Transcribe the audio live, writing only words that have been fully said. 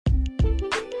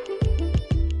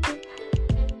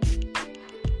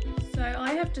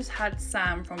have just had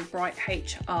Sam from Bright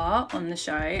HR on the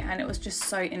show, and it was just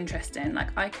so interesting. Like,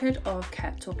 I could have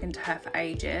kept talking to her for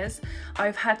ages.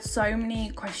 I've had so many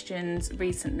questions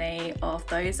recently of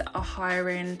those that are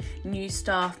hiring new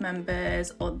staff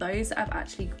members, or those that have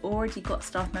actually already got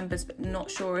staff members but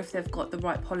not sure if they've got the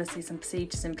right policies and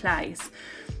procedures in place.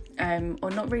 Or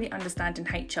not really understanding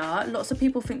HR. Lots of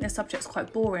people think this subject's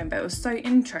quite boring, but it was so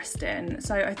interesting.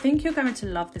 So I think you're going to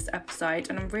love this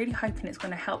episode, and I'm really hoping it's going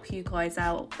to help you guys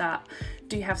out that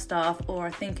do have staff or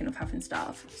are thinking of having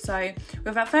staff. So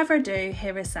without further ado,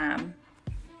 here is Sam.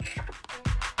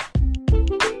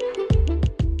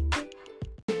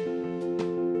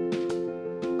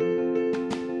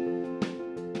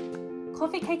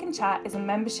 Coffee, Cake and Chat is a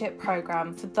membership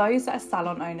programme for those that are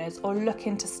salon owners or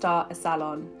looking to start a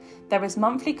salon. There is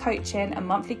monthly coaching and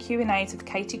monthly Q&As with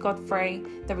Katie Godfrey.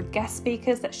 There are guest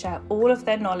speakers that share all of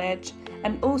their knowledge,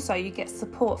 and also you get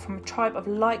support from a tribe of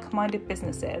like-minded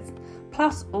businesses,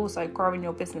 plus also growing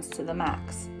your business to the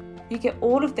max. You get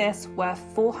all of this worth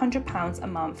 £400 a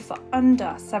month for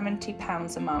under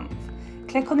 £70 a month.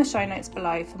 Click on the show notes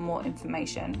below for more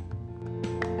information.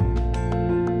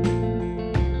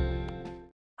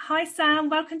 Hi Sam,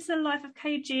 welcome to the Life of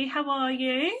KG. How are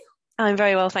you? I'm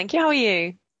very well, thank you. How are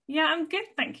you? Yeah, I'm good,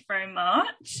 thank you very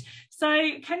much. So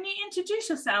can you introduce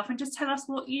yourself and just tell us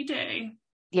what you do?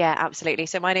 Yeah, absolutely.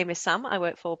 So my name is Sam. I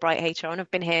work for Bright HR and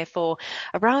I've been here for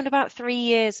around about 3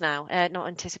 years now. Not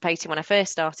anticipating when I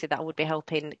first started that I would be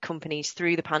helping companies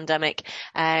through the pandemic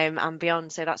and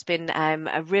beyond. So that's been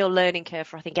a real learning curve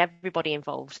for I think everybody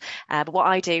involved. But what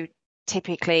I do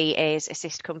typically is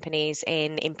assist companies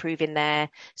in improving their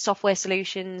software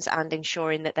solutions and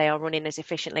ensuring that they are running as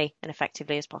efficiently and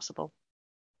effectively as possible.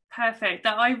 Perfect.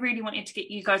 That I really wanted to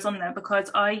get you guys on there because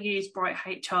I use Bright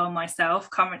HR myself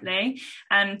currently,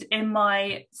 and in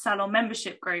my salon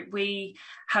membership group we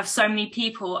have so many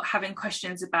people having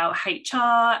questions about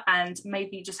HR and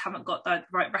maybe just haven't got the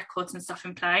right records and stuff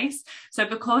in place. So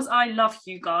because I love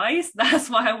you guys, that's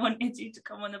why I wanted you to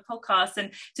come on the podcast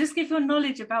and just give your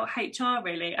knowledge about HR.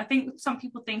 Really, I think some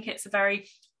people think it's a very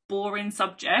boring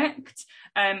subject,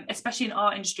 especially in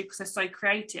our industry because they're so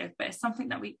creative, but it's something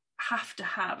that we have to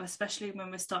have, especially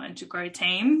when we're starting to grow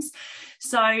teams.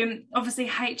 So obviously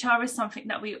HR is something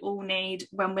that we all need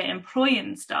when we're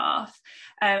employing staff,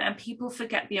 and people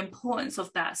forget the importance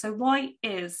of that. So why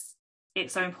is it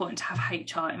so important to have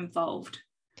HR involved?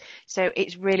 So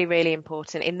it's really, really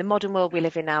important. In the modern world we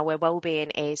live in now, where well-being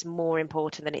is more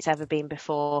important than it's ever been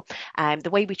before,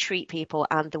 the way we treat people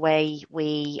and the way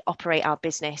we operate our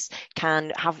business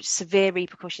can have severe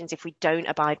repercussions if we don't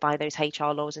abide by those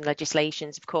HR laws and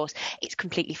legislations. Of course, it's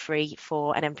completely free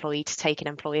for an employee to take an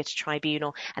employer to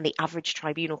tribunal, and the average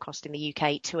tribunal cost in the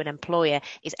UK to an employer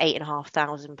is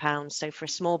 £8,500. So for a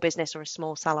small business or a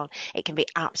small salon, it can be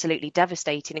absolutely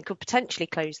devastating and could potentially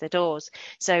close their doors.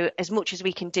 So as much as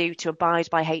we can do to abide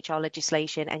by HR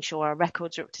legislation, ensure our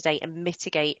records are up to date and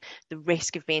mitigate the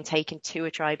risk of being taken to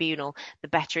a tribunal, the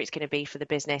better it's going to be for the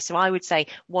business. So I would say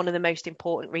one of the most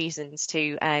important reasons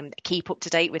to keep up to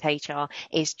date with HR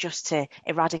is just to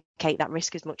eradicate that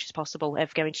risk as much as possible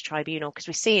of going to tribunal, because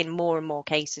we're seeing more and more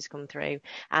cases come through,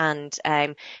 and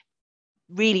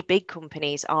really big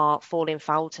companies are falling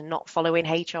foul to not following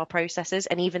HR processes.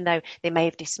 And even though they may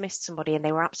have dismissed somebody and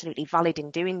they were absolutely valid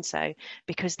in doing so,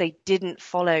 because they didn't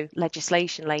follow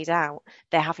legislation laid out,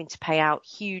 they're having to pay out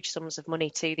huge sums of money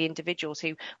to the individuals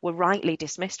who were rightly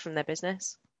dismissed from their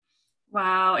business.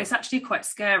 Wow, it's actually quite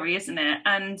scary, isn't it?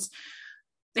 And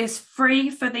it's free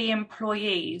for the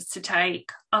employees to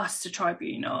take us to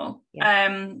tribunal. Yeah.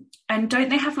 And don't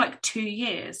they have like 2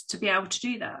 years to be able to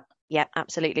do that? Yeah,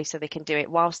 absolutely. So they can do it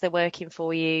whilst they're working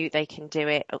for you. They can do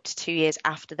it up to 2 years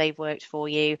after they've worked for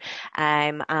you.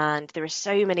 And there are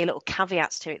so many little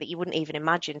caveats to it that you wouldn't even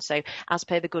imagine. So as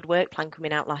per the Good Work Plan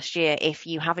coming out last year, if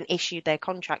you haven't issued their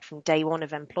contract from day one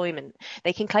of employment,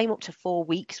 they can claim up to 4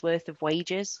 weeks worth of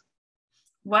wages.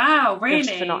 Wow, really?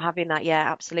 Just for not having that. Yeah,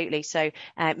 absolutely. So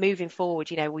moving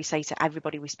forward, we say to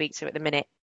everybody we speak to at the minute,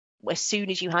 as soon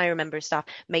as you hire a member of staff,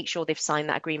 make sure they've signed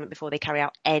that agreement before they carry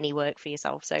out any work for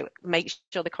yourself. So make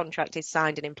sure the contract is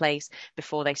signed and in place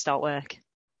before they start work.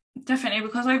 Definitely,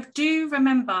 because I do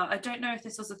remember, I don't know if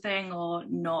this was a thing or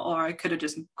not, or I could have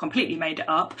just completely made it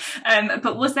up,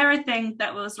 but was there a thing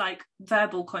that was like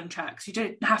verbal contracts? You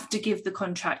don't have to give the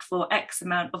contract for X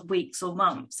amount of weeks or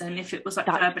months, and if it was like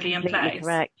verbally in place?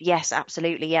 Correct. Yes,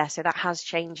 absolutely. Yeah, so that has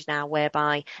changed now,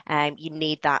 whereby you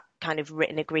need that kind of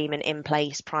written agreement in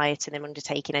place prior to them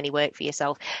undertaking any work for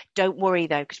yourself. Don't worry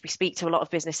though, because we speak to a lot of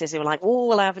businesses who are like, oh,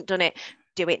 well, I haven't done it.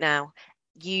 Do it now.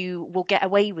 you will get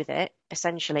away with it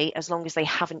essentially as long as they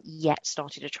haven't yet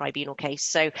started a tribunal case.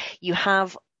 So you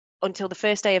have until the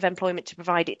first day of employment to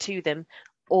provide it to them,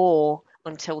 or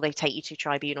until they take you to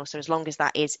tribunal. So as long as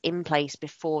that is in place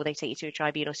before they take you to a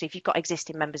tribunal. So if you've got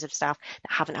existing members of staff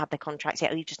that haven't had their contracts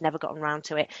yet, or you've just never gotten around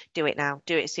to it, do it now.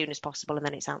 Do it as soon as possible, and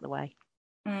then it's out the way.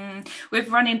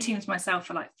 We've run in teams myself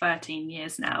for like 13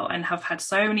 years now and have had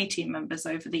so many team members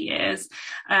over the years.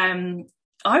 I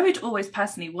would always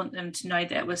personally want them to know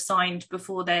that it was signed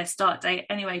before their start date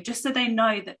anyway, just so they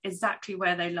know that exactly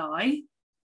where they lie.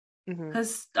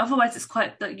 Because otherwise it's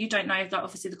quite that you don't know that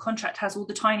obviously the contract has all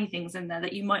the tiny things in there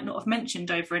that you might not have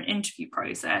mentioned over an interview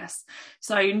process.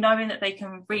 So knowing that they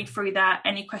can read through that,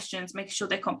 any questions, making sure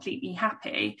they're completely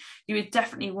happy, you would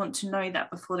definitely want to know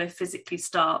that before they physically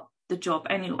start the job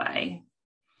anyway.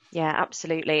 Yeah,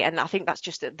 absolutely. And I think that's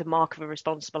just the mark of a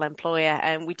responsible employer.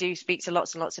 And we do speak to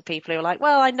lots and lots of people who are like,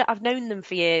 well, I've known them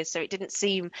for years, so it didn't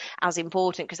seem as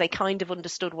important, because they kind of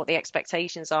understood what the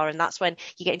expectations are. And that's when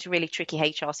you get into really tricky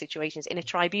HR situations. In a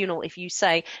tribunal, if you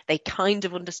say they kind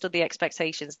of understood the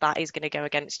expectations, that is going to go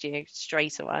against you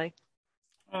straight away.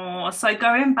 So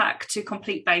going back to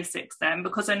complete basics then,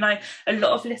 because I know a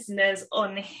lot of listeners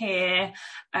on here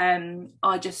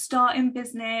are just starting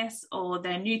business, or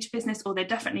they're new to business, or they're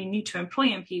definitely new to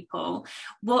employing people.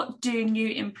 What do new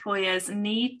employers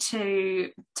need to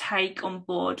take on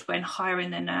board when hiring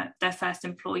their first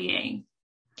employee?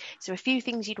 So a few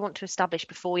things you'd want to establish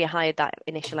before you hired that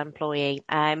initial employee.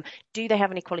 Do they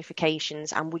have any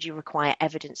qualifications, and would you require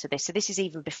evidence of this? So this is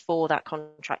even before that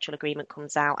contractual agreement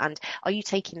comes out. And are you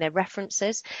taking their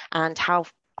references, and how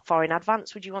far in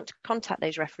advance would you want to contact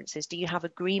those references? Do you have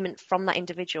agreement from that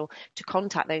individual to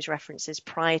contact those references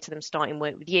prior to them starting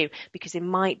work with you? Because they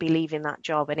might be leaving that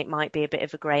job and it might be a bit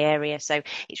of a grey area. So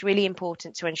it's really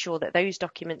important to ensure that those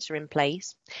documents are in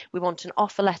place. We want an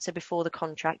offer letter before the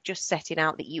contract, just setting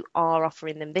out that you are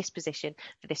offering them this position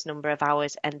for this number of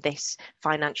hours and this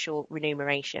financial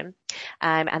remuneration.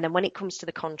 And then when it comes to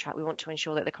the contract, we want to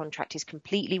ensure that the contract is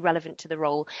completely relevant to the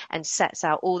role and sets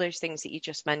out all those things that you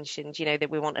just mentioned, that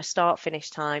we want a start finish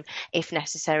time if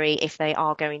necessary. If they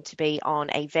are going to be on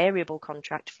a variable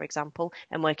contract, for example,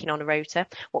 and working on a rota,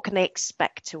 what can they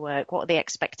expect to work? What are the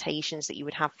expectations that you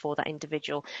would have for that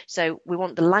individual? So we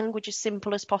want the language as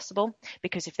simple as possible,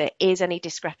 because if there is any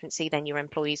discrepancy, then your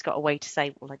employee's got a way to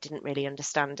say, well, I didn't really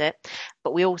understand it.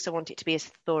 But we also want it to be as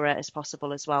thorough as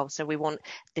possible as well. So we want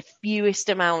the fewest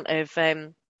amount of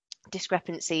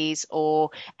discrepancies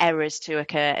or errors to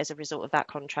occur as a result of that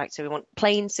contract. So we want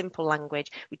plain, simple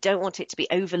language. We don't want it to be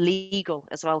over legal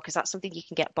as well, because that's something you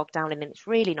can get bogged down in and it's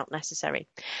really not necessary.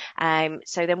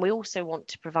 So then we also want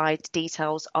to provide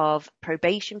details of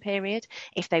probation period.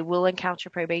 If they will encounter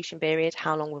a probation period,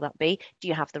 how long will that be? Do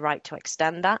you have the right to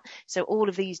extend that? So all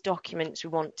of these documents,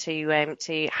 we want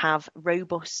to have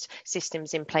robust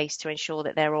systems in place to ensure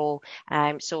that they're all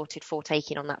sorted for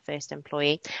taking on that first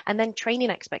employee. And then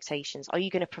training expectations. Are you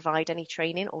going to provide any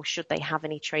training, or should they have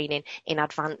any training in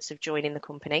advance of joining the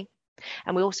company?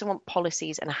 And we also want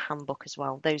policies and a handbook as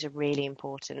well. Those are really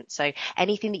important. So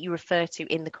anything that you refer to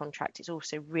in the contract, it's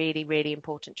also really, really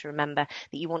important to remember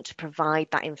that you want to provide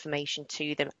that information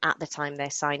to them at the time they're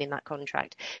signing that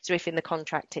contract. So if in the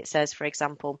contract it says, for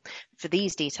example, for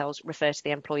these details, refer to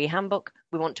the employee handbook,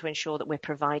 we want to ensure that we're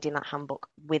providing that handbook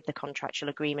with the contractual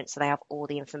agreement so they have all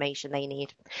the information they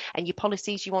need. And your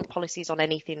policies, you want policies on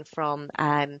anything from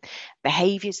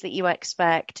behaviours that you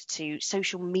expect to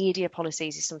social media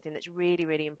policies is something that's really,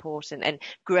 really important and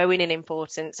growing in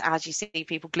importance as you see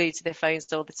people glued to their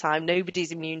phones all the time.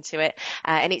 Nobody's immune to it.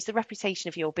 And it's the reputation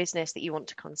of your business that you want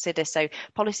to consider. So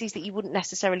policies that you wouldn't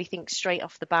necessarily think straight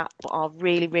off the bat, but are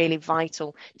really, really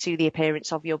vital to the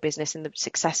appearance of your business and the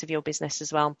success of your business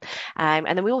as well.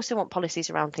 And then we also want policies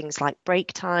around things like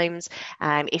break times.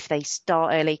 If they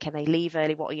start early, can they leave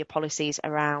early? What are your policies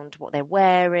around what they're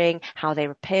wearing, how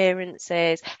their appearance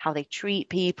is, how they treat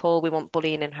people? We want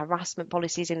bullying and harassment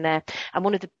policies in there. And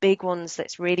one of the big ones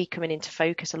that's really coming into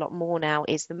focus a lot more now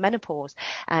is the menopause,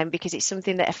 because it's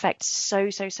something that affects so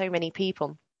many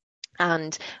people.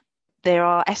 And there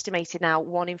are estimated now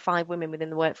 1 in 5 women within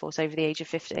the workforce over the age of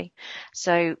 50.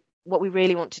 So what we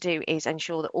really want to do is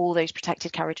ensure that all those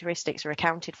protected characteristics are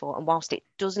accounted for. And whilst it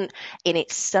doesn't in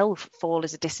itself fall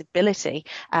as a disability,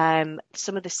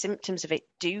 some of the symptoms of it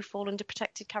do fall under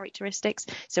protected characteristics.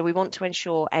 So we want to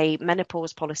ensure a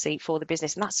menopause policy for the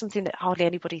business. And that's something that hardly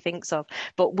anybody thinks of.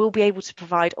 But we'll be able to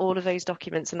provide all of those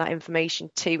documents and that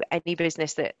information to any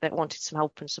business that wanted some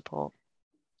help and support.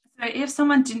 So if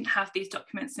someone didn't have these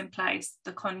documents in place,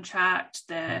 the contract,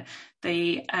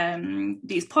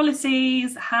 these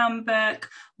policies, handbook,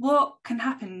 what can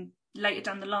happen later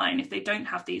down the line if they don't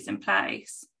have these in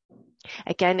place?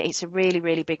 Again, it's a really,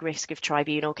 really big risk of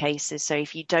tribunal cases. So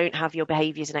if you don't have your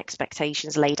behaviours and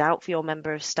expectations laid out for your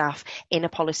member of staff in a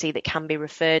policy that can be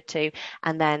referred to,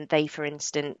 and then they, for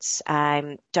instance,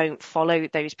 don't follow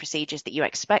those procedures that you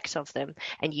expect of them,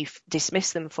 and you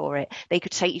dismiss them for it, they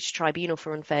could take you to tribunal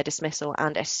for unfair dismissal.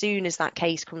 And as soon as that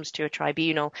case comes to a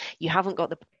tribunal, you haven't got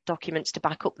the documents to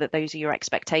back up that those are your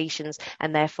expectations,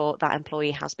 and therefore that employee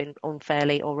has been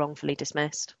unfairly or wrongfully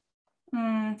dismissed.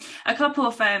 A couple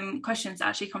of questions that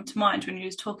actually come to mind when you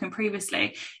was talking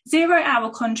previously. 0-hour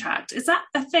contract, is that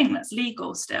a thing that's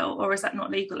legal still, or is that not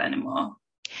legal anymore?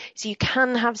 So you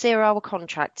can have 0-hour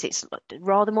contracts. It's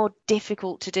rather more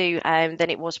difficult to do than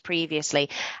it was previously.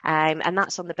 And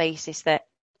that's on the basis that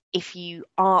if you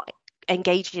are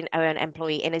engaging an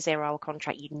employee in a 0-hour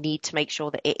contract, you need to make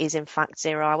sure that it is in fact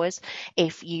 0 hours.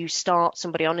 If you start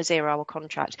somebody on a 0-hour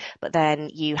contract, but then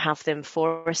you have them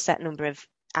for a set number of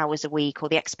hours a week, or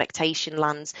the expectation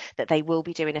lands that they will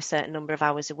be doing a certain number of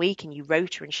hours a week, and you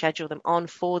rota and schedule them on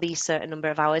for these certain number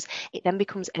of hours, it then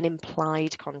becomes an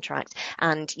implied contract,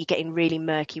 and you get in really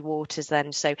murky waters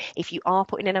then. So if you are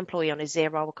putting an employee on a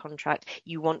 0-hour contract,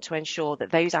 you want to ensure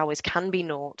that those hours can be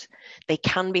naught, they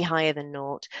can be higher than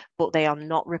naught, but they are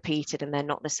not repeated and they're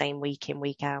not the same week in,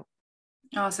 week out.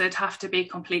 Oh, so it'd have to be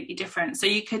completely different. So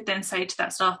you could then say to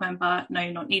that staff member, no,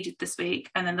 you're not needed this week.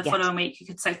 And then the following week, you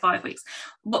could say 5 weeks.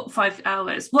 What, 5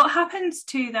 hours? What happens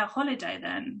to their holiday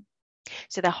then?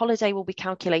 So their holiday will be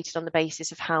calculated on the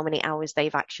basis of how many hours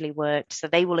they've actually worked. So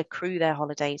they will accrue their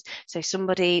holidays. So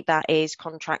somebody that is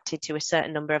contracted to a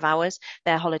certain number of hours,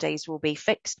 their holidays will be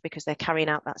fixed because they're carrying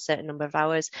out that certain number of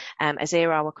hours. A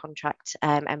 0-hour contract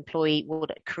employee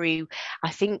would accrue,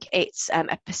 I think it's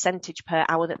a percentage per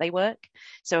hour that they work.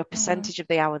 So a percentage of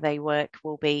the hour they work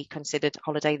will be considered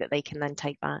holiday that they can then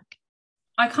take back.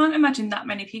 I can't imagine that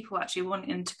many people actually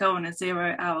wanting to go on a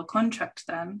 0-hour contract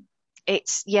then.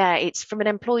 It's from an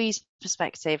employee's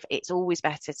perspective, it's always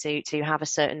better to have a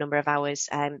certain number of hours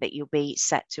that you'll be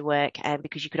set to work,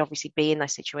 because you could obviously be in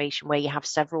that situation where you have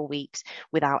several weeks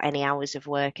without any hours of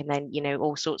work, and then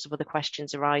all sorts of other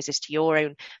questions arise as to your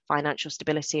own financial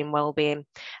stability and well-being.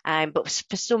 But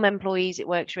for some employees it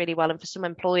works really well, and for some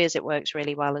employers it works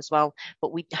really well as well.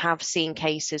 But we have seen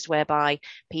cases whereby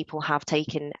people have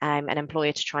taken an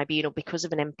employer to tribunal because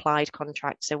of an implied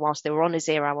contract. So whilst they were on a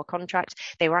 0-hour contract,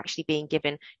 they were actually being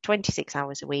given 26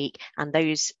 hours a week, and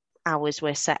those hours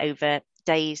were set over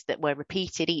days that were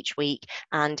repeated each week,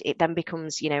 and it then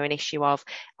becomes an issue of,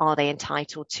 are they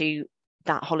entitled to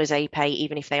that holiday pay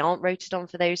even if they aren't rotated on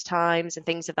for those times, and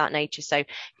things of that nature. So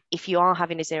if you are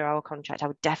having a 0-hour contract, I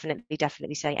would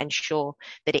definitely say ensure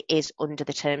that it is under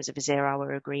the terms of a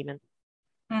 0-hour agreement.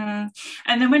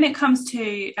 And then when it comes to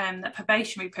the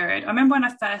probationary period, I remember when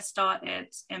I first started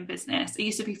in business, it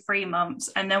used to be 3 months,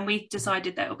 and then we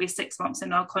decided that it would be 6 months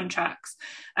in our contracts.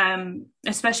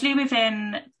 Especially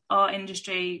within our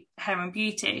industry, hair and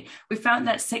beauty, we found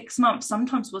that 6 months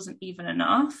sometimes wasn't even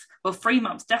enough. Well, 3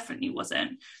 months definitely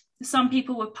wasn't. Some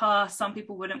people would pass, some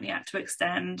people wouldn't react to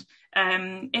extend.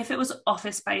 If it was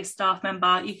office-based staff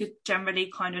member, you could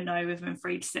generally kind of know within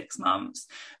 3 to 6 months.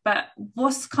 But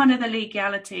what's kind of the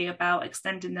legality about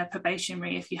extending their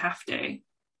probationary if you have to?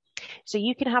 So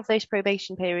you can have those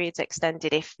probation periods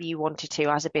extended if you wanted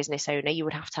to. As a business owner, you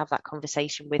would have to have that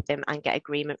conversation with them and get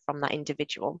agreement from that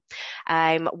individual.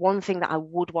 One thing that I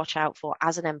would watch out for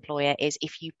as an employer is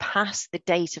if you pass the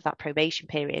date of that probation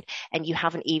period and you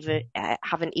haven't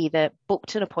either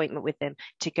booked an appointment with them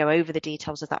to go over the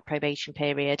details of that probation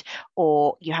period,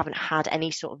 or you haven't had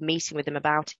any sort of meeting with them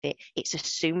about it, it's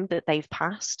assumed that they've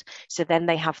passed. So then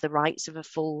they have the rights of a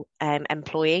full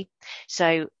employee.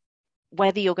 So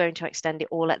whether you're going to extend it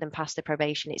or let them pass the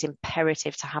probation, it's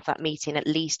imperative to have that meeting at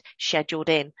least scheduled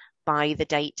in by the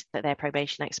date that their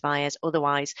probation expires.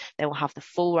 Otherwise, they will have the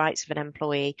full rights of an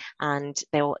employee, and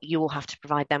you will have to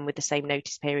provide them with the same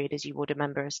notice period as you would a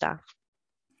member of staff.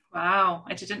 Wow,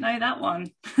 I didn't know that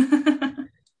one.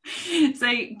 So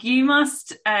you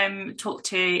must talk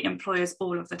to employers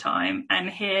all of the time and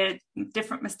hear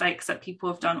different mistakes that people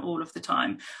have done all of the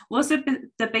time. What's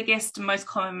the biggest, most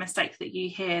common mistake that you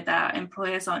hear that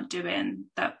employers aren't doing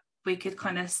that we could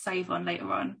kind of save on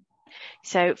later on?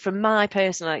 So from my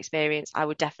personal experience, I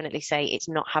would definitely say it's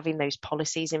not having those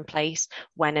policies in place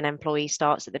when an employee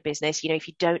starts at the business. If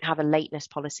you don't have a lateness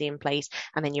policy in place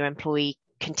and then your employee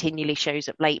continually shows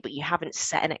up late, but you haven't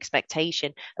set an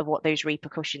expectation of what those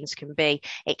repercussions can be,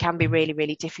 it can be really,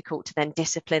 really difficult to then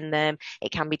discipline them.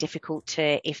 It can be difficult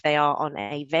to, if they are on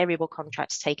a variable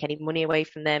contract, to take any money away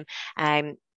from them.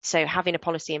 So having a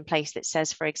policy in place that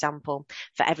says, for example,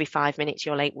 for every 5 minutes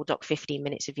you're late, we'll dock 15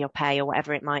 minutes of your pay or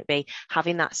whatever it might be.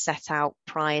 Having that set out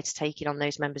prior to taking on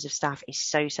those members of staff is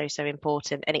so, so, so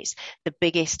important. And it's the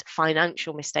biggest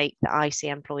financial mistake that I see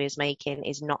employers making,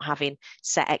 is not having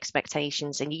set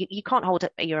expectations. And you can't hold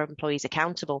your employees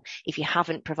accountable if you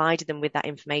haven't provided them with that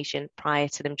information prior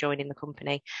to them joining the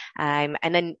company. And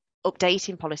then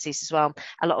updating policies as well.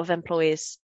 A lot of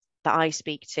employers that I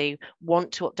speak to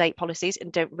want to update policies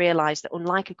and don't realise that,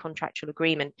 unlike a contractual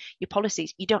agreement, your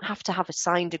policies, you don't have to have a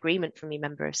signed agreement from your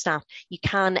member of staff. You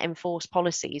can enforce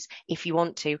policies if you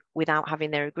want to without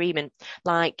having their agreement.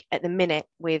 Like at the minute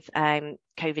with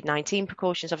COVID-19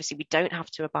 precautions, obviously we don't have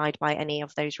to abide by any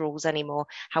of those rules anymore.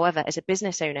 However, as a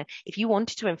business owner, if you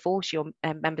wanted to enforce your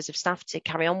members of staff to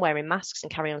carry on wearing masks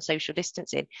and carry on social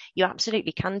distancing, you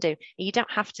absolutely can do. And you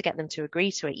don't have to get them to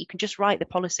agree to it. You can just write the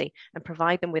policy and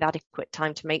provide them with adequate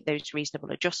time to make those reasonable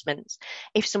adjustments.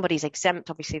 If somebody's exempt,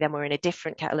 obviously then we're in a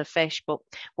different kettle of fish. But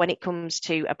when it comes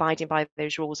to abiding by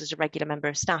those rules as a regular member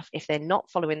of staff, if they're not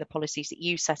following the policies that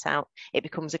you set out, it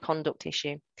becomes a conduct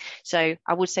issue. So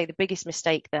I would say the biggest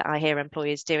mistake that I hear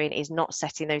employers doing is not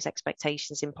setting those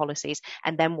expectations in policies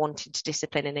and then wanting to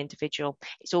discipline an individual.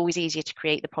 It's always easier to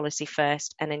create the policy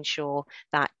first and ensure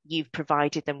that you've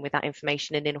provided them with that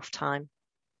information in enough time.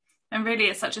 And really,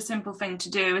 it's such a simple thing to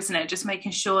do, isn't it? Just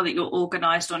making sure that you're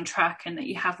organised, on track, and that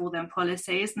you have all them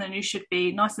policies, and then you should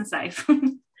be nice and safe.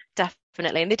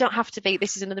 Definitely. And they don't have to be,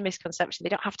 this is another misconception, they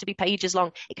don't have to be pages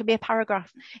long. It can be a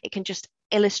paragraph. It can just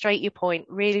illustrate your point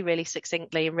really, really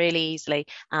succinctly and really easily,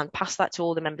 and pass that to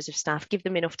all the members of staff. Give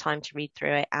them enough time to read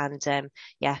through it. And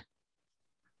yeah.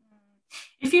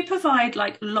 If you provide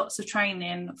like lots of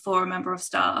training for a member of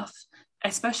staff,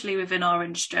 especially within our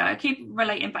industry, I keep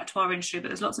relating back to our industry, but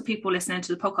there's lots of people listening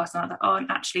to the podcast now that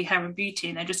aren't actually hair and beauty,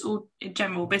 and they're just all in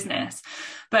general business.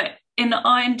 But in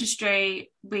our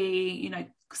industry, we,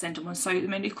 send them on so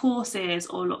many courses,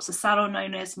 or lots of salon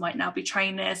owners might now be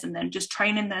trainers, and then just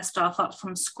training their staff up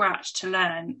from scratch to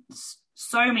learn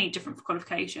so many different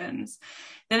qualifications.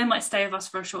 Then they might stay with us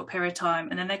for a short period of time,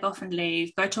 and then they go off and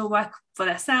leave, go to work for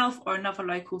themselves or another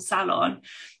local salon.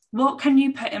 What can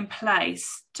you put in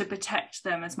place to protect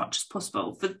them as much as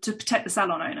possible, to protect the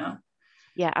salon owner?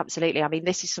 Yeah, absolutely. I mean,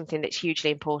 this is something that's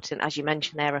hugely important, as you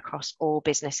mentioned there, across all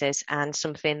businesses, and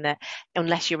something that,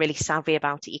 unless you're really savvy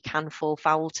about it, you can fall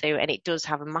foul to, and it does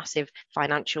have a massive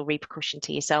financial repercussion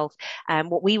to yourself.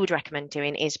 What we would recommend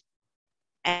doing is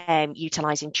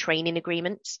utilising training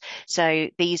agreements. So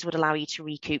these would allow you to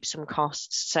recoup some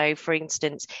costs. So for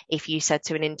instance, if you said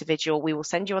to an individual, we will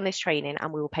send you on this training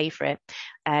and we will pay for it,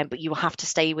 but you will have to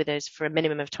stay with us for a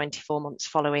minimum of 24 months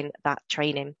following that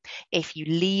training. If you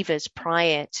leave us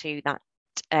prior to that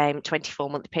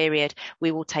 24-month period, we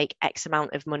will take X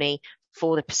amount of money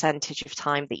for the percentage of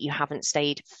time that you haven't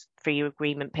stayed for your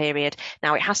agreement period.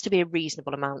 Now, it has to be a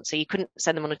reasonable amount. So you couldn't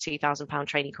send them on a £2,000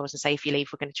 training course and say, if you leave,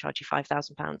 we're going to charge you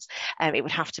 £5,000. It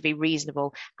would have to be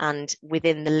reasonable and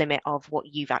within the limit of what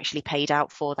you've actually paid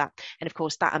out for that. And of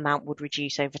course, that amount would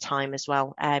reduce over time as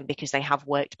well, because they have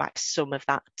worked back some of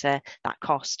that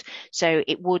cost. So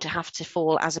it would have to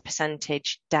fall as a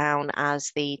percentage down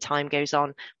as the time goes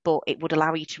on, but it would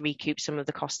allow you to recoup some of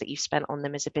the costs that you've spent on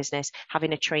them as a business,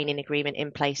 having a training agreement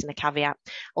in place and a caveat.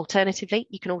 Alternatively,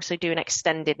 you can also do an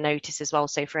extended notice as well.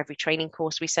 So for every training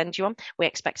course we send you on, we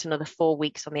expect another 4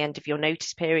 weeks on the end of your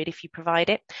notice period if you provide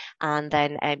it. And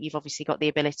then you've obviously got the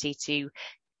ability to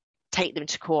take them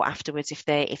to court afterwards if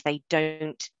they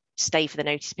don't stay for the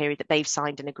notice period that they've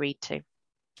signed and agreed to.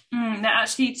 That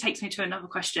actually takes me to another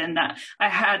question that I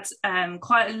had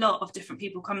quite a lot of different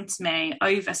people come to me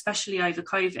especially over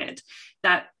COVID,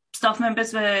 that staff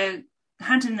members were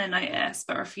handing their notice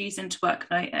but refusing to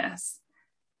work notice.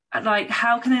 Like,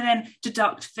 how can they then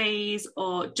deduct fees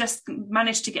or just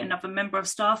manage to get another member of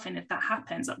staff in if that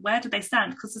happens? Like, where do they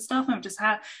stand? Because the staff member just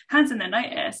hands in their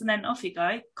notice and then off you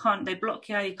go. Can't they block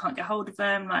you? You can't get hold of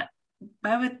them. Like,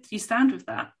 where would you stand with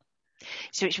that?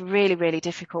 So it's really, really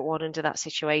difficult one under that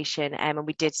situation. And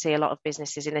we did see a lot of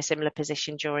businesses in a similar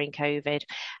position during COVID.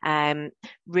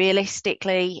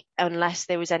 Realistically, unless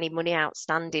there was any money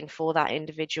outstanding for that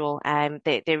individual,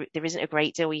 there isn't a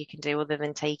great deal you can do other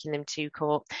than taking them to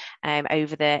court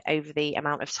over the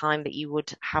amount of time that you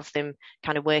would have them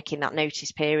kind of work in that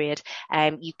notice period.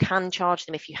 You can charge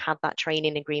them if you had that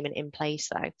training agreement in place,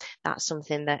 though. That's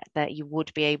something that you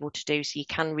would be able to do. So you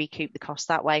can recoup the cost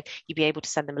that way. You'd be able to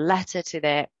send them a letter to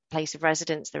their place of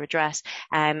residence, their address,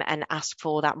 and ask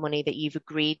for that money that you've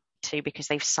agreed to because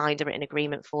they've signed a written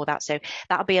agreement for that. So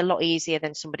that'll be a lot easier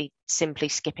than somebody simply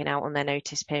skipping out on their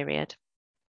notice period.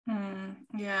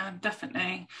 Yeah,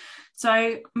 definitely.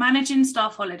 So managing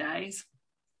staff holidays,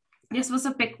 this was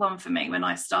a big one for me when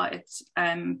I started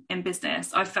in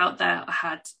business. I felt that I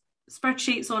had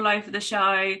spreadsheets all over the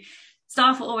show.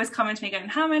 Staff were always coming to me going,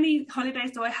 how many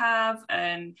holidays do I have?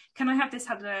 And can I have this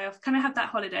holiday off? Can I have that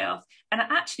holiday off? And it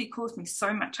actually caused me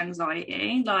so much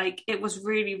anxiety. Like, it was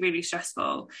really, really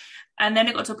stressful. And then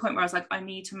it got to a point where I was like, I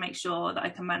need to make sure that I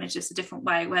can manage this a different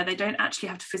way, where they don't actually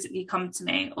have to physically come to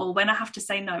me. Or when I have to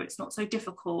say no, it's not so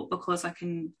difficult because I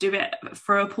can do it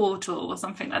through a portal or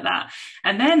something like that.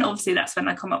 And then obviously that's when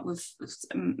I come up with,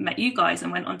 met you guys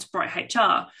and went on to Bright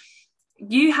HR.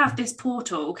 You have this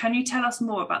portal. Can you tell us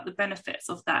more about the benefits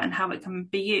of that and how it can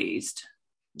be used?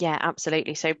 Yeah,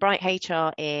 absolutely. So Bright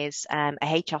HR is a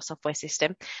HR software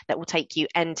system that will take you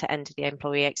end to end of the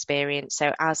employee experience.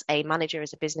 So as a manager,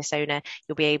 as a business owner,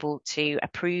 you'll be able to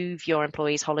approve your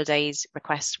employees' holidays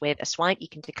requests with a swipe. You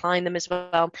can decline them as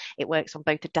well. It works on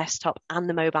both the desktop and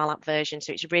the mobile app version.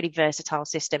 So it's a really versatile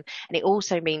system. And it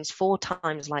also means for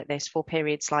times like this, for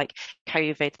periods like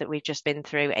COVID that we've just been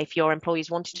through, if your employees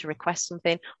wanted to request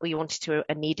something or you wanted to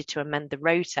needed to amend the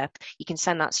rota, you can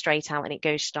send that straight out and it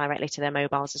goes directly to their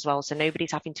mobile as well. So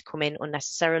nobody's having to come in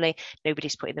unnecessarily.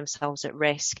 Nobody's putting themselves at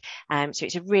risk. So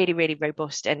it's a really, really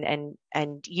robust and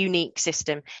unique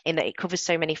system in that it covers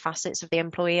so many facets of the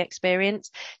employee experience.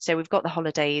 So we've got the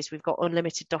holidays, we've got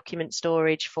unlimited document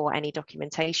storage for any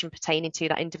documentation pertaining to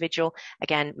that individual.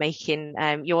 Again, making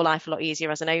your life a lot easier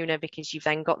as an owner because you've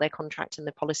then got their contract and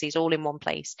the policies all in one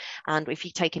place. And if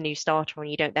you take a new starter on,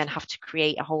 you don't then have to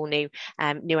create a whole new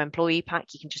employee pack.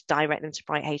 You can just direct them to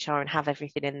Bright HR and have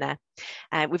everything in there.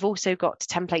 We've also got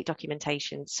template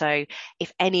documentation. So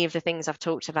if any of the things I've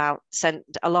talked about sent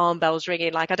alarm bells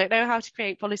ringing, like I don't know how to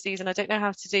create policies and I don't know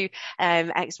how to do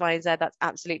X, Y, and Z, that's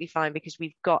absolutely fine because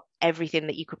we've got everything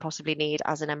that you could possibly need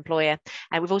as an employer.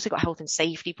 And we've also got a health and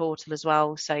safety portal as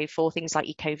well. So for things like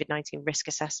your COVID-19 risk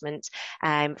assessment,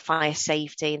 fire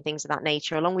safety and things of that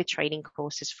nature, along with training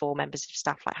courses for members of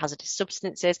staff like hazardous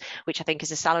substances, which I think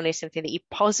as a salon is something that you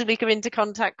possibly come into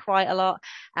contact quite a lot.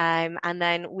 And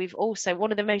then we've also,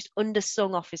 one of the most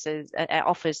undersung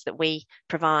offers that we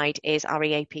provide is our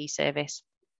EAP service,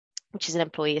 which is an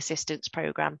employee assistance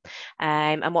program.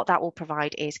 And what that will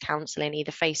provide is counselling,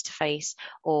 either face-to-face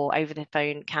or over the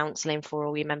phone counselling for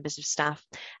all your members of staff.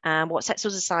 What sets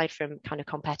us aside from kind of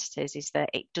competitors is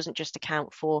that it doesn't just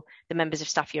account for the members of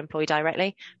staff you employ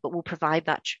directly, but will provide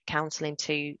that counselling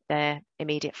to their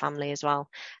immediate family as well.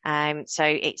 So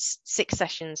it's 6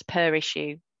 sessions per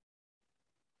issue.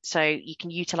 So you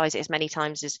can utilize it as many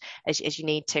times as you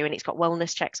need to. And it's got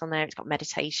wellness checks on there. It's got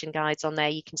meditation guides on there.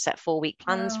 You can set 4-week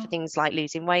plans for things like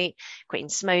losing weight, quitting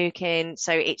smoking.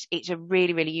 So it's a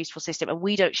really, really useful system. And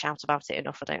we don't shout about it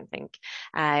enough, I don't think,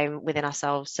 within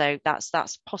ourselves. So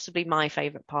that's possibly my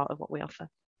favorite part of what we offer.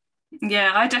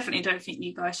 Yeah, I definitely don't think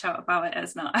you guys shout about it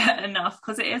as not enough,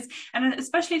 because it is, and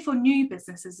especially for new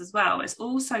businesses as well, it's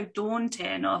also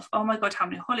daunting of, oh my God, how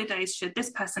many holidays should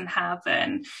this person have?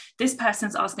 And this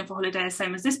person's asking for holidays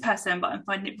same as this person, but I'm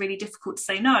finding it really difficult to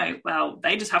say no. Well,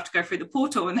 they just have to go through the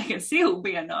portal and they can see it'll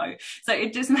be a no. So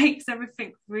it just makes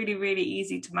everything really, really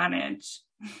easy to manage.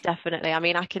 Definitely. I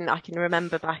mean, I can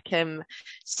remember back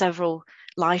several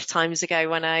lifetimes ago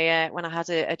when I had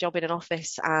a job in an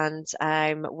office, and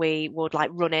we would like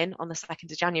run in on the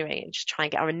 2nd of January and just try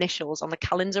and get our initials on the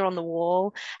calendar on the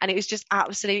wall, and it was just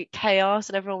absolute chaos,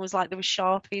 and everyone was like, there was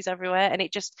Sharpies everywhere, and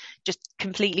it just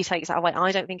completely takes that away.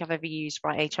 I don't think I've ever used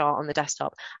Bright HR on the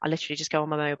desktop. I literally just go on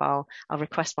my mobile, I'll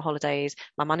request my holidays,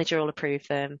 my manager will approve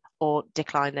them or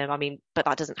decline them. I mean, but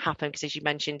that doesn't happen because, as you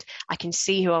mentioned, I can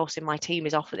see who else in my team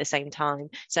is off at the same time,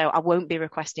 so I won't be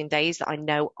requesting days that I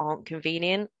know aren't convenient.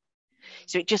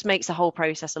 So it just makes the whole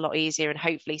process a lot easier and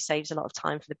hopefully saves a lot of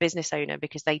time for the business owner,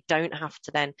 because they don't have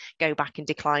to then go back and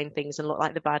decline things and look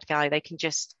like the bad guy. They can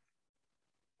just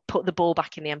put the ball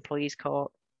back in the employee's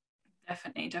court.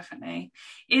 Definitely.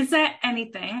 Is there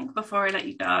anything, before I let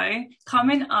you go,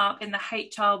 coming up in the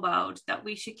HR world that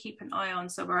we should keep an eye on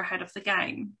so we're ahead of the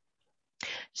game?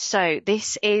 So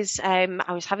this is, I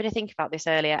was having to think about this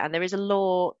earlier, and there is a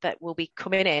law that will be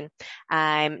coming in.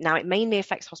 Now, it mainly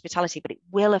affects hospitality, but it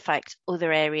will affect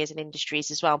other areas and industries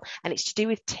as well. And it's to do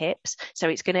with tips. So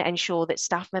it's going to ensure that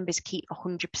staff members keep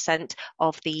 100%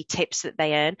 of the tips that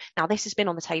they earn. Now, this has been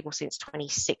on the table since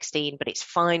 2016, but it's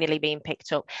finally being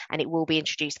picked up, and it will be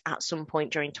introduced at some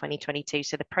point during 2022.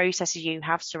 So the processes you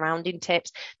have surrounding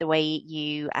tips, the way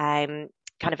you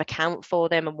kind of account for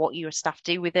them and what your staff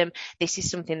do with them, this is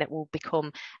something that will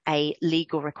become a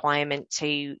legal requirement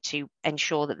to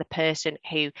ensure that the person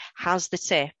who has the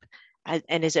tip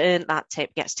and has earned that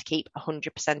tip gets to keep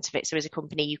 100% of it. So as a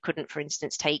company, you couldn't, for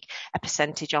instance, take a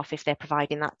percentage off if they're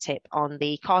providing that tip on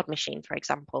the card machine, for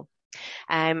example.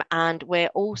 And we're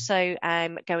also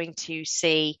going to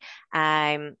see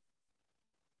a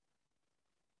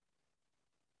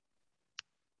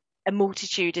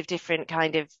multitude of different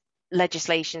kind of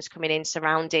legislations coming in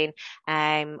surrounding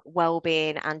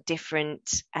well-being and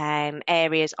different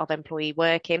areas of employee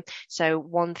working. So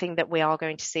one thing that we are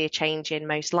going to see a change in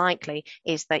most likely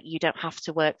is that you don't have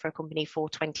to work for a company for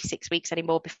 26 weeks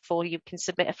anymore before you can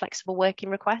submit a flexible working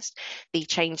request. The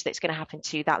change that's going to happen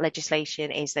to that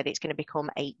legislation is that it's going to become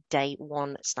a day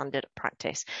one standard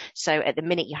practice. So at the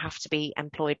minute, you have to be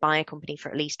employed by a company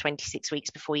for at least 26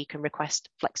 weeks before you can request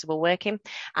flexible working,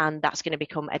 and that's going to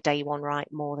become a day one right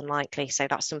more than likely. So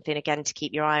that's something, again, to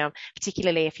keep your eye on,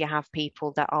 particularly if you have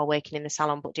people that are working in the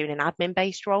salon but doing an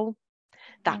admin-based role.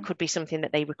 That could be something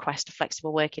that they request a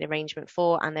flexible working arrangement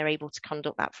for, and they're able to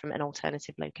conduct that from an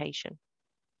alternative location.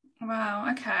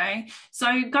 Wow, okay.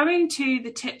 So going to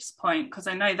the tips point, because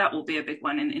I know that will be a big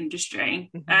one in industry.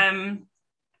 Because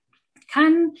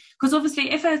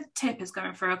obviously if a tip is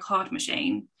going through a card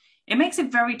machine, it makes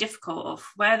it very difficult of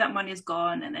where that money is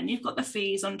gone, and then you've got the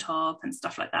fees on top and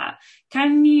stuff like that.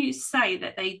 Can you say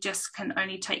that they just can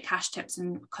only take cash tips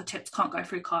and tips can't go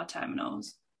through card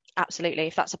terminals? Absolutely.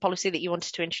 If that's a policy that you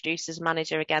wanted to introduce as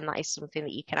manager, again, that is something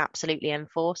that you can absolutely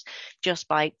enforce just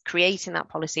by creating that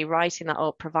policy, writing that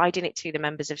up, providing it to the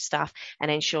members of staff,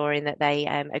 and ensuring that they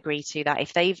agree to that.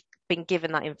 If they've been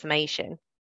given that information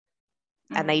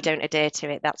and they don't adhere to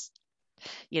it, that's,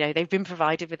 they've been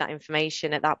provided with that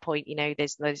information. At that point,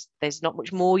 there's not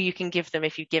much more you can give them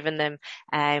if you've given them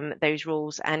those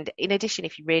rules. And in addition,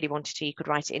 if you really wanted to, you could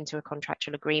write it into a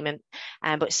contractual agreement.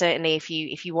 But certainly if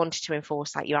you wanted to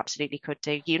enforce that, you absolutely could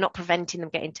do. You're not preventing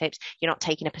them getting tips. You're not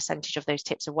taking a percentage of those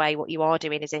tips away. What you are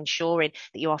doing is ensuring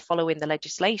that you are following the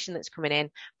legislation that's coming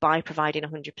in by providing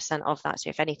 100% of that.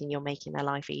 So if anything, you're making their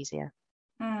life easier.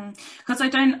 Because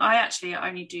I actually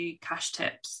only do cash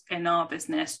tips in our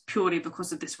business purely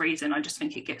because of this reason. I just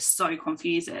think it gets so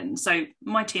confusing. So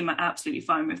my team are absolutely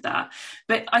fine with that.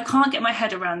 But I can't get my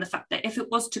head around the fact that if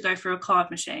it was to go through a card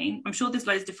machine, I'm sure there's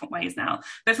loads of different ways now,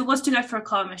 but if it was to go through a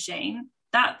card machine,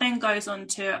 that then goes on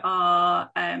to our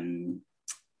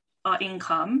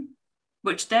income,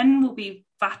 which then will be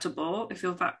vatable if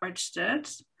you're VAT registered.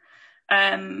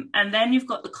 And then you've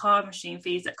got the card machine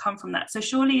fees that come from that. So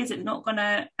surely is it not going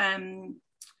to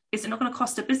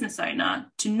cost a business owner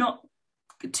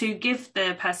to give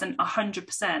the person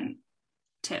 100%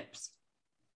 tips?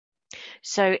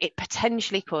 So it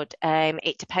potentially could.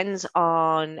 It depends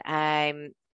on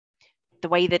the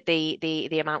way that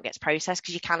the amount gets processed,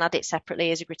 because you can add it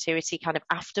separately as a gratuity kind of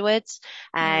afterwards,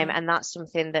 and that's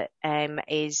something that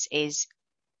is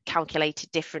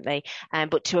calculated differently,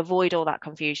 but to avoid all that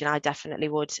confusion, I definitely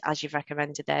would, as you've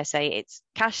recommended there, say it's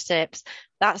cash tips.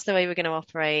 That's the way we're going to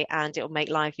operate, and it'll make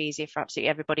life easier for absolutely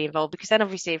everybody involved. Because then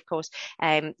obviously, of course,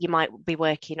 you might be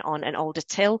working on an older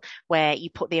till where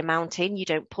you put the amount in, you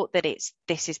don't put that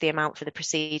this is the amount for the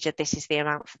procedure, this is the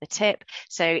amount for the tip.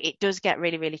 So it does get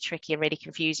really, really tricky and really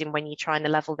confusing when you're trying to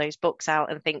level those books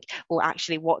out and think, well,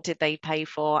 actually, what did they pay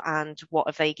for and what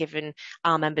have they given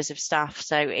our members of staff?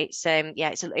 So it's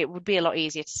it would be a lot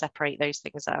easier to separate those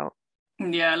things out.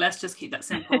 Yeah, let's just keep that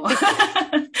simple.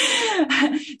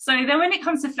 So then when it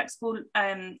comes to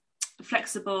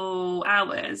flexible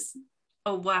hours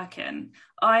of working,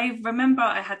 I remember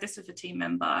I had this with a team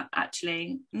member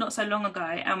actually not so long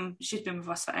ago. She's been with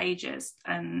us for ages,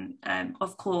 and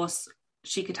of course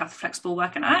she could have flexible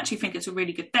working. I actually think it's a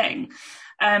really good thing.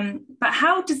 But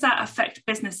how does that affect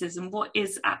businesses, and what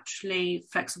is actually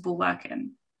flexible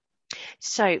working?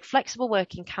 So flexible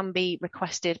working can be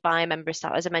requested by a member of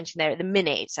staff. As I mentioned there, at the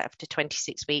minute it's up to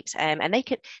 26 weeks, and they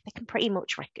can pretty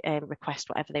much request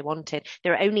whatever they wanted.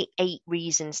 There are only 8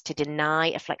 reasons to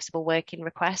deny a flexible working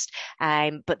request,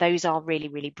 but those are really,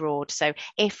 really broad. So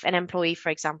if an employee, for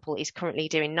example, is currently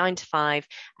doing 9 to 5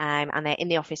 and they're in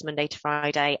the office Monday to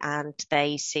Friday, and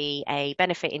they see a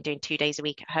benefit in doing 2 days a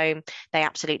week at home, they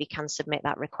absolutely can submit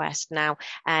that request. Now,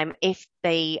 if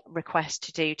they request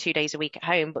to do 2 days a week at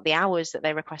home, but the hours that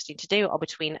they're requesting to do are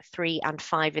between 3 and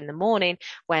 5 in the morning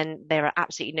when there are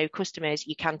absolutely no customers,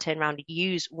 you can turn around and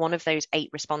use one of those 8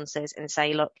 responses and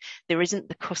say, look, there isn't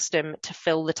the custom to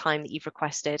fill the time that you've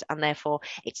requested, and therefore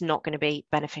it's not going to be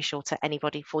beneficial to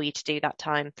anybody for you to do that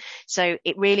time. So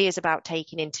it really is about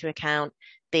taking into account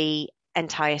the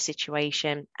entire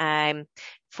situation.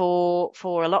 For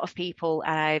a lot of people,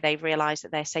 they've realised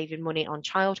that they're saving money on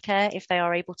childcare if they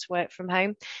are able to work from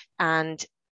home, and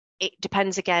it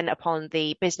depends again upon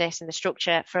the business and the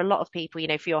structure. For a lot of people,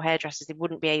 for your hairdressers, they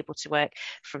wouldn't be able to work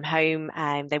from home,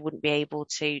 and they wouldn't be able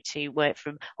to work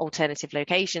from alternative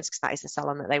locations because that is the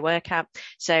salon that they work at.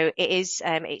 So it's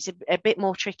a bit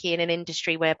more tricky in an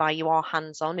industry whereby you are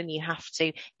hands-on and you have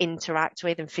to interact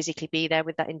with and physically be there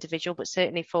with that individual. But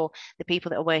certainly for the people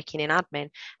that are working in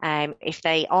admin, if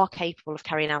they are capable of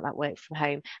carrying out that work from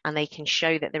home and they can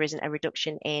show that there isn't a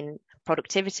reduction in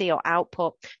productivity or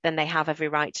output, then they have every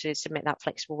right to submit that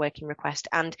flexible working request.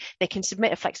 And they can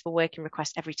submit a flexible working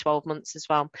request every 12 months as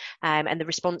well. And the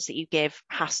response that you give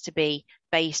has to be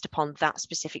based upon that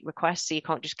specific request. So you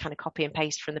can't just kind of copy and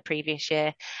paste from the previous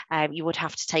year. You would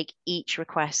have to take each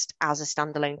request as a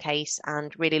standalone case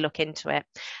and really look into it,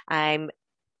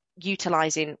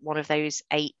 utilising one of those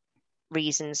 8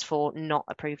 reasons for not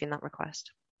approving that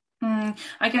request.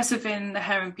 I guess within the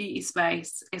hair and beauty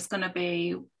space, it's going to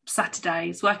be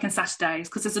working Saturdays,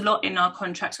 because there's a lot in our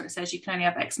contracts where it says you can only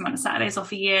have X amount of Saturdays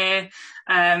off a year.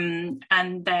 And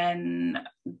then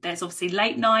there's obviously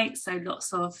late nights. So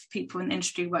lots of people in the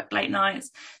industry work late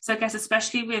nights. So I guess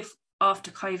especially with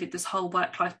after COVID, this whole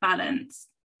work-life balance,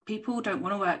 people don't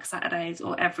want to work Saturdays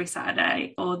or every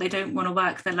Saturday, or they don't want to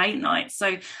work the late nights.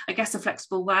 So I guess the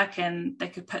flexible working, they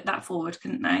could put that forward,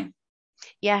 couldn't they?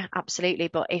 Yeah, absolutely.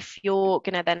 But if you're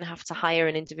going to then have to hire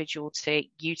an individual to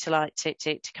utilize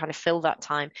to kind of fill that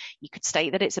time, you could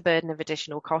state that it's a burden of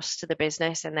additional costs to the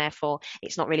business, and therefore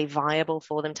it's not really viable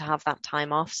for them to have that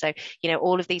time off. So,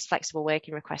 all of these flexible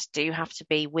working requests do have to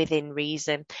be within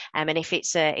reason. And if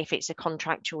it's a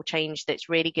contractual change that's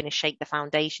really going to shake the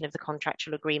foundation of the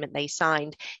contractual agreement they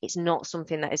signed, it's not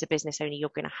something that as a business owner you're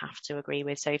going to have to agree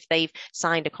with. So if they've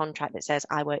signed a contract that says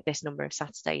I work this number of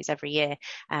Saturdays every year,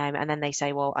 and then they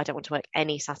say, well, I don't want to work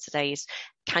any Saturdays,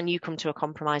 can you come to a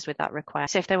compromise with that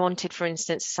request? So if they wanted, for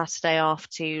instance, a Saturday off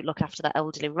to look after that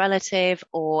elderly relative,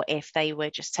 or if they were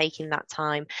just taking that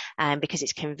time because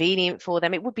it's convenient for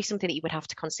them, it would be something that you would have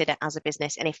to consider as a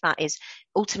business. And if that is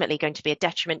ultimately going to be a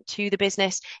detriment to the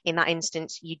business, in that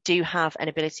instance, you do have an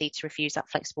ability to refuse that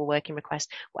flexible working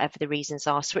request, whatever the reasons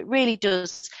are. So it really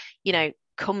does,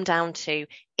 come down to,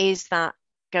 is that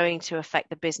going to affect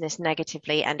the business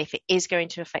negatively? And if it is going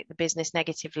to affect the business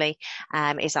negatively,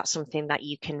 is that something that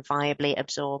you can viably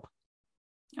absorb?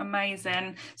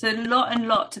 Amazing. So a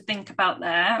lot to think about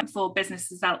there for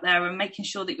businesses out there, and making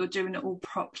sure that you're doing it all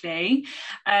properly.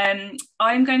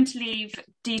 I'm going to leave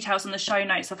details on the show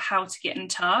notes of how to get in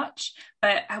touch,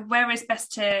 but where is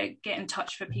best to get in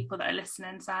touch for people that are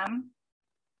listening, Sam?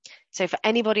 So for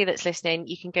anybody that's listening,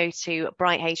 you can go to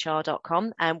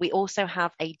brighthr.com, and we also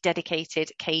have a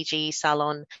dedicated KG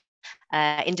salon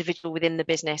individual within the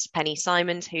business, Penny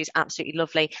Simons, who's absolutely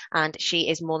lovely, and she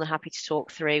is more than happy to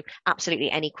talk through absolutely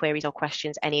any queries or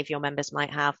questions any of your members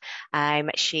might have.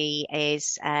 She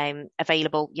is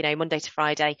available, Monday to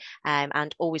Friday,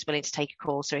 and always willing to take a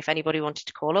call. So if anybody wanted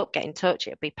to call up, get in touch,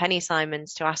 it'll be Penny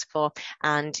Simons to ask for,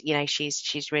 and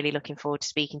she's really looking forward to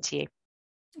speaking to you.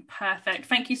 Perfect.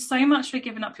 Thank you so much for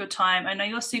giving up your time. I know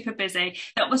you're super busy.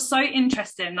 That was so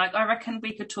interesting. I reckon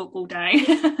we could talk all day.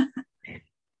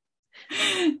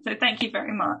 So thank you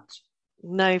very much.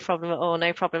 No problem at all.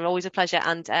 No problem. Always a pleasure.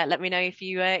 And let me know if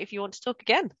you want to talk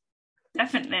again.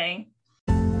 Definitely.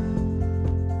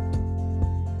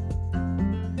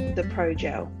 The Pro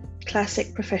Gel,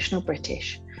 classic professional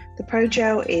British. The Pro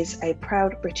Gel is a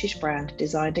proud British brand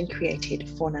designed and created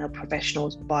for nail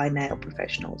professionals by nail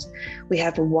professionals. We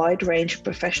have a wide range of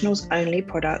professionals only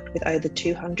product with over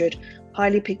 200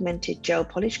 highly pigmented gel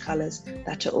polish colours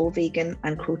that are all vegan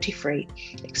and cruelty free,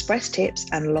 express tips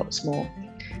and lots more.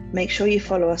 Make sure you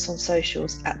follow us on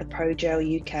socials at the Pro Gel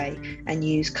UK and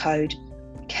use code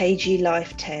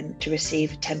KGLife10 to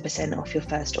receive 10% off your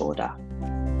first order.